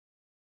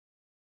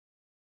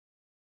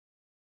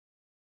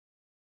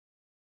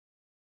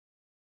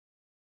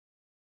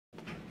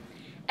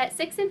At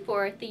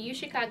 6-4, the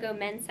UChicago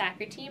men's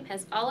soccer team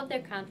has all of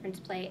their conference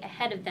play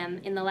ahead of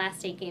them in the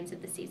last 8 games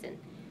of the season.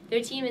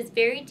 Their team is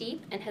very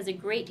deep and has a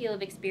great deal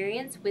of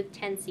experience with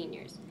 10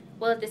 seniors,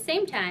 while at the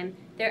same time,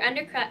 their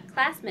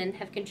underclassmen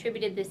have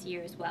contributed this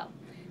year as well.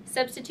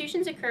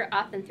 Substitutions occur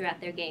often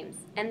throughout their games,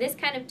 and this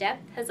kind of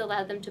depth has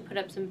allowed them to put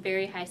up some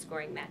very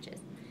high-scoring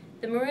matches.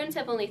 The Maroons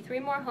have only 3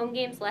 more home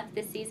games left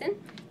this season.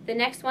 The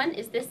next one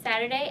is this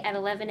Saturday at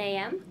 11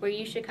 a.m., where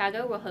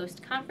UChicago will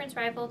host conference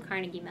rival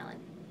Carnegie Mellon.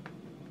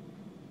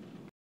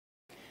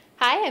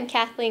 Hi, I'm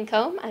Kathleen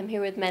Kohm. I'm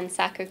here with men's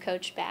soccer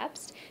coach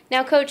Babst.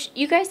 Now, Coach,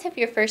 you guys have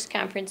your first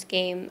conference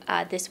game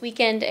this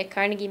weekend at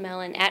Carnegie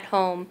Mellon at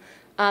home,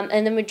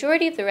 and the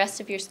majority of the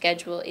rest of your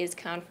schedule is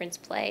conference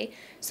play.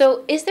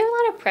 So is there a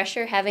lot of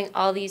pressure having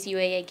all these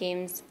UAA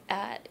games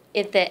at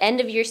the end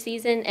of your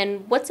season,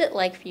 and what's it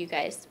like for you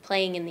guys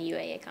playing in the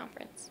UAA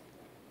conference?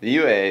 The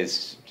UAA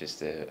is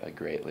just a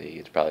great league.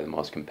 It's probably the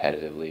most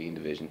competitive league in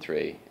Division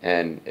III.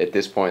 And at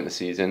this point in the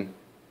season,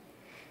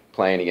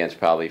 playing against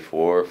probably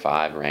 4 or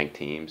 5 ranked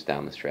teams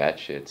down the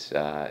stretch, it's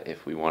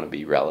if we want to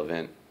be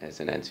relevant as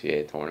an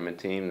NCAA tournament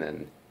team,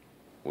 then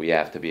we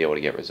have to be able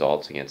to get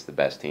results against the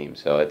best team.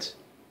 So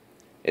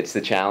it's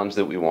the challenge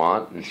that we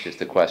want, and it's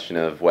just a question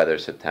of whether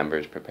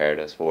September's prepared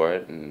us for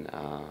it. And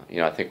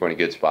I think we're in a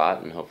good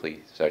spot, and hopefully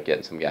start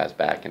getting some guys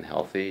back and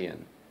healthy.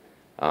 And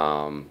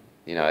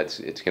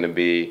it's going to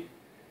be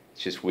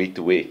just week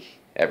to week.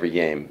 Every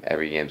game's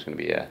going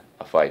to be a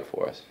fight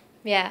for us.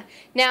 Yeah.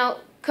 Now,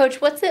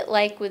 Coach, what's it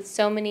like with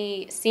so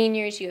many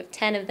seniors? You have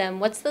 10 of them.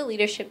 What's the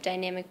leadership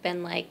dynamic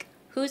been like?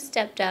 Who's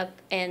stepped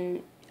up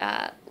and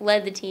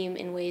led the team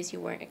in ways you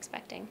weren't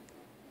expecting?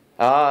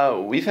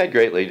 We've had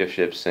great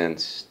leadership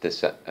since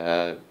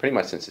pretty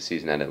much since the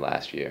season ended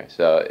last year.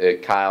 So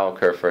Kyle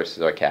Kurfirst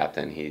is our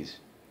captain.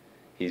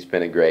 He's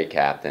been a great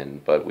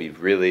captain, but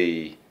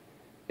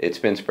it's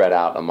been spread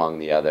out among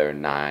the other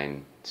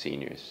 9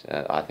 seniors.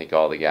 I think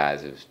all the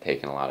guys have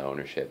taken a lot of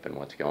ownership in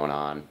what's going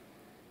on.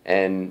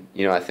 And,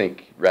 I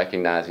think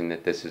recognizing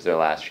that this is their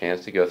last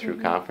chance to go through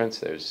conference,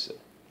 there's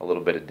a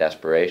little bit of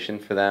desperation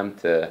for them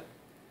to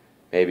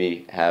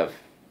maybe have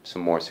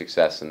some more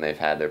success than they've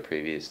had their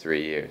previous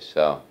 3 years.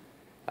 So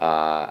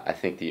I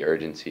think the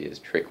urgency is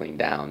trickling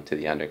down to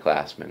the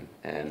underclassmen.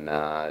 And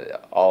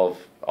all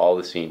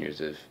the seniors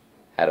have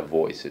had a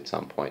voice at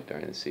some point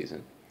during the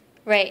season.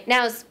 Right.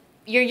 Now,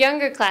 your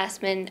younger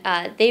classmen,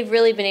 they've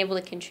really been able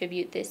to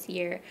contribute this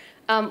year.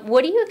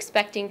 What are you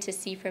expecting to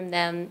see from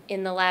them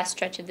in the last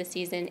stretch of the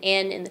season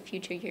and in the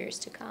future years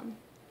to come?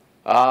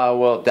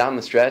 Well, down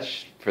the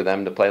stretch, for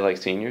them to play like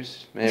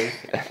seniors, maybe.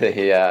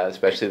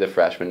 Especially the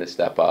freshmen to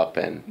step up.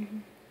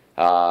 And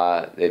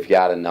they've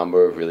got a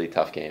number of really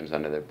tough games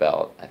under their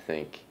belt. I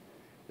think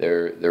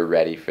they're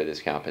ready for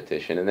this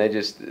competition. And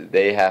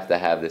they have to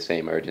have the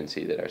same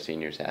urgency that our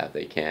seniors have.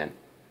 They can't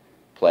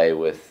play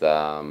with,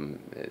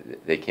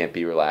 they can't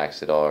be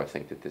relaxed at all or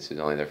think that this is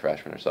only their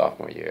freshman or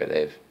sophomore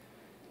year.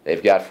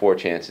 They've got 4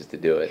 chances to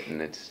do it,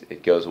 and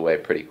it goes away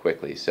pretty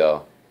quickly.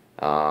 So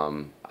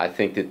I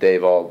think that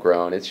they've all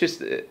grown. It's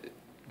just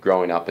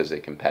growing up as a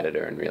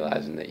competitor and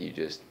realizing that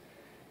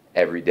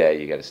every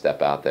day you got to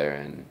step out there,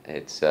 and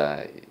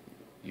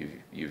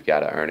you've got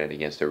to earn it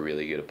against a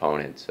really good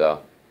opponent.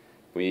 So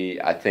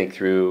I think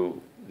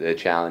through the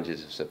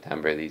challenges of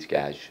September, these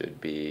guys should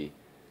be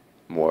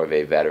more of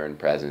a veteran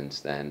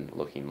presence than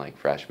looking like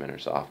freshmen or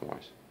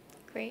sophomores.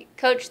 Great.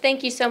 Coach,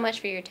 thank you so much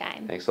for your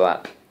time. Thanks a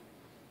lot.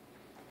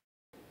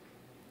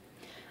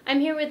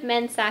 I'm here with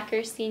men's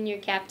soccer senior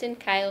captain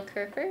Kyle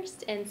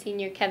Kurfirst and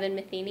senior Kevin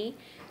Matheny.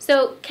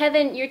 So,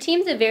 Kevin, your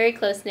team's a very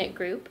close-knit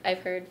group.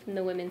 I've heard from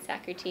the women's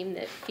soccer team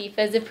that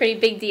FIFA is a pretty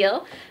big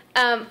deal.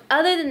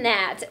 Other than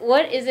that,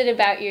 what is it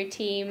about your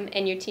team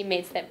and your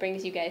teammates that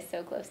brings you guys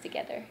so close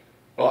together?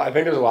 Well, I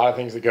think there's a lot of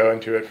things that go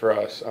into it for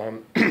us.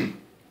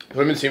 The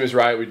women's team is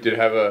right. We did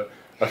have a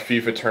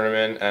FIFA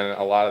tournament, and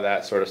a lot of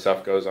that sort of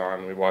stuff goes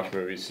on. We watch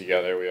movies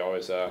together. We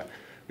always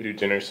we do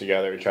dinners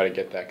together. We try to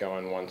get that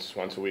going once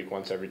a week,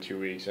 once every 2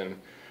 weeks. And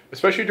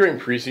especially during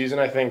preseason,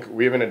 I think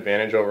we have an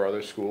advantage over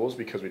other schools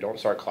because we don't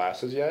start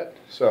classes yet.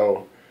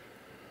 So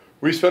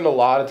we spend a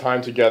lot of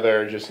time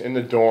together just in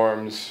the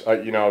dorms,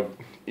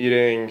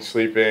 eating,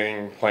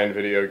 sleeping, playing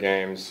video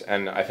games.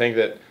 And I think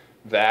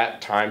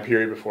that time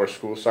period before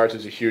school starts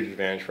is a huge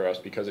advantage for us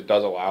because it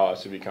does allow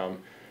us to become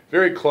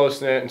very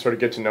close-knit and sort of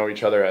get to know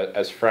each other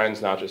as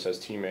friends, not just as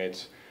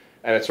teammates.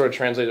 And it sort of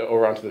translates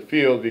over onto the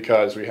field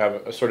because we have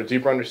a sort of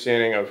deeper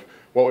understanding of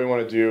what we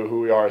want to do,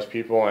 who we are as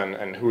people,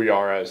 and who we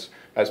are as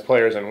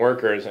players and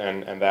workers,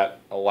 and that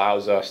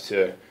allows us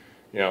to,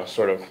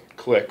 sort of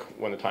click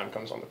when the time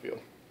comes on the field.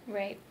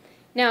 Right.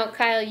 Now,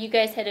 Kyle, you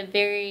guys had a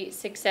very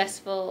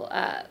successful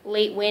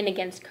late win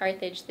against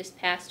Carthage this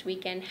past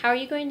weekend. How are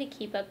you going to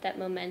keep up that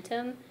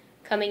momentum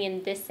coming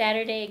in this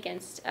Saturday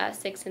against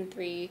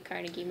 6-3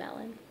 Carnegie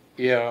Mellon?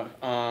 Yeah.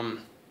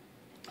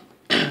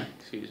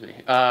 Excuse me.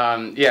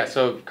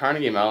 So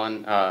Carnegie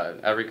Mellon,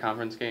 every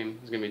conference game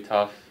is going to be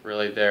tough.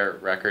 Really, their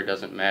record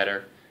doesn't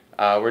matter.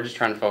 We're just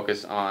trying to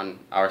focus on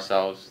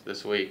ourselves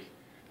this week.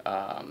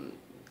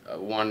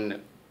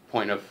 One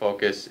point of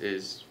focus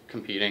is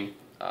competing.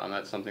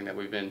 That's something that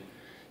we've been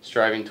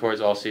striving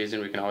towards all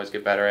season. We can always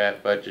get better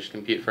at, but just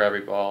compete for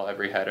every ball,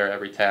 every header,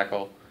 every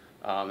tackle,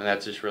 and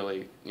that's just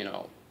really,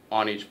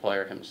 on each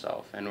player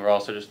himself. And we're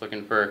also just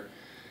looking for,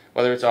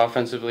 whether it's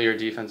offensively or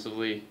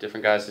defensively,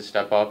 different guys to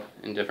step up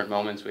in different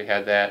moments. We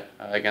had that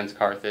against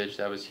Carthage.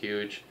 That was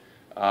huge.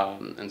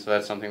 And so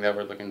that's something that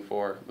we're looking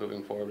for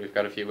moving forward. We've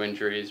got a few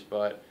injuries,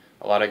 but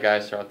a lot of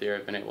guys throughout the year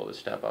have been able to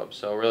step up.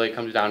 So it really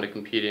comes down to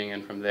competing,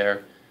 and from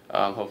there,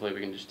 hopefully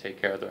we can just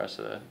take care of the rest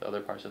of the other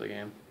parts of the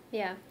game.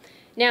 Yeah.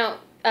 Now,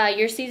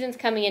 your season's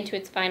coming into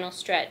its final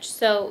stretch.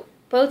 So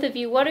both of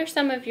you, what are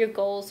some of your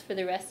goals for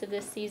the rest of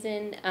this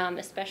season,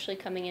 especially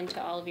coming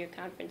into all of your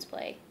conference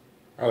play?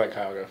 I'll let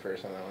Kyle go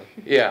first on that one.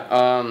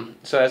 Yeah,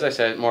 so as I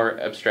said, more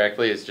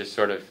abstractly, it's just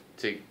sort of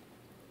to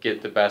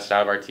get the best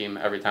out of our team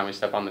every time we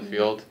step on the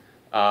field.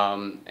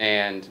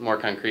 And more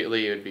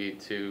concretely, it would be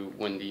to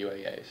win the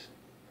UAAs,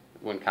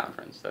 win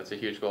conference. That's a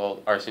huge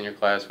goal. Our senior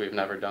class, we've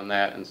never done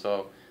that, and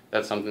so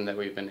that's something that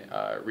we've been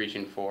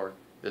reaching for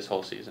this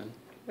whole season.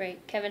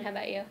 Right. Kevin, how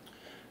about you?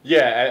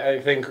 Yeah,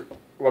 I think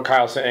what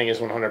Kyle's saying is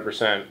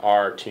 100%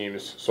 our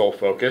team's sole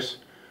focus.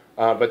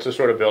 But to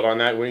sort of build on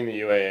that, winning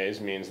the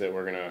UAAs means that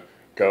we're going to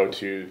go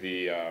to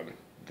the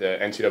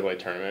NCAA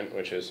tournament,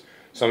 which is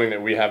something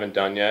that we haven't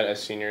done yet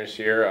as seniors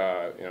here.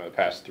 The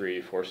past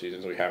 3-4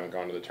 seasons we haven't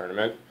gone to the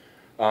tournament.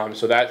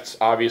 So that's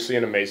obviously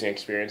an amazing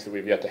experience that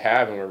we've yet to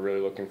have, and we're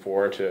really looking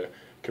forward to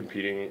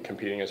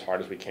competing as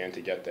hard as we can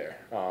to get there.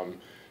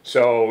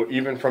 So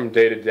even from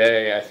day to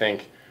day, I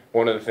think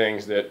one of the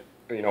things that,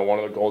 one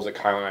of the goals that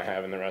Kyle and I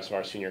have, and the rest of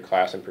our senior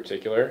class in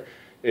particular,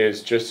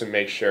 is just to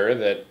make sure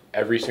that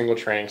every single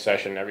training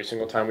session, every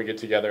single time we get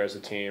together as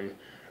a team,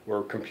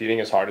 we're competing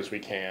as hard as we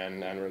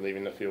can, and we're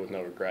leaving the field with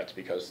no regrets,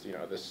 because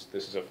this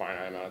is a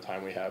finite amount of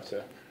time we have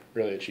to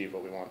really achieve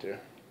what we want to.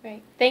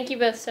 Right. Thank you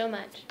both so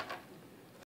much.